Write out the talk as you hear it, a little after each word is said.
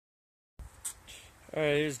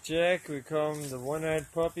Alright, here's Jack. We call him the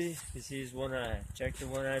one-eyed puppy because he's one-eyed. Jack the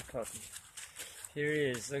one-eyed puppy. Here he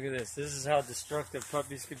is. Look at this. This is how destructive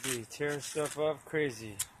puppies could be. Tearing stuff up.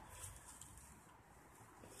 Crazy.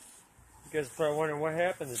 You guys are probably wondering what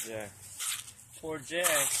happened to Jack. Poor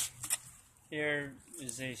Jack here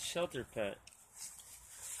is a shelter pet.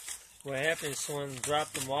 What happened is someone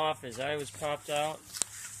dropped him off. His eye was popped out.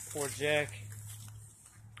 Poor Jack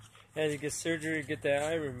had to get surgery to get that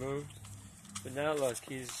eye removed. But now look,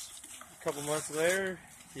 he's a couple months later,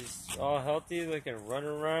 he's all healthy, like can run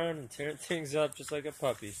around and tear things up just like a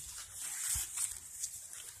puppy.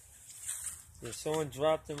 So someone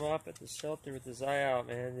dropped him off at the shelter with his eye out,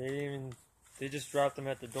 man. They just dropped him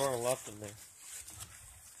at the door and left him there.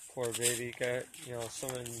 Poor baby got,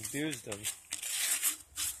 someone abused him.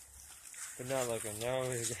 But now look, now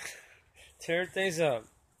he's tearing things up.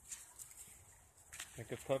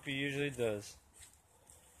 Like a puppy usually does.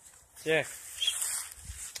 Jack.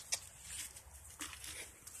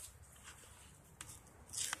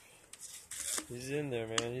 He's in there,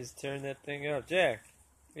 man. He's tearing that thing up. Jack,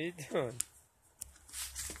 what are you doing?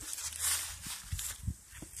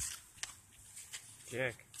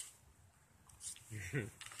 Jack.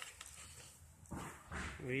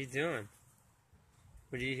 What are you doing?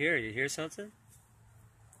 What do you hear? You hear something?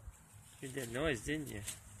 You heard that noise, didn't you?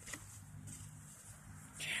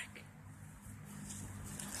 Jack.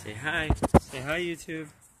 Say hi. Say hi, YouTube.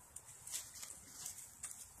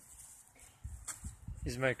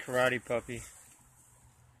 He's my karate puppy.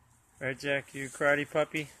 Right, Jack? You karate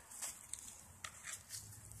puppy?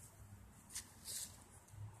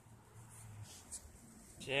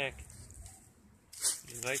 Jack.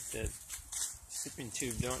 You like that sipping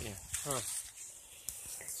tube, don't you? Huh.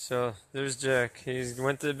 So, there's Jack. He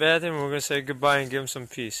went to the bathroom. We're going to say goodbye and give him some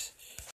peace.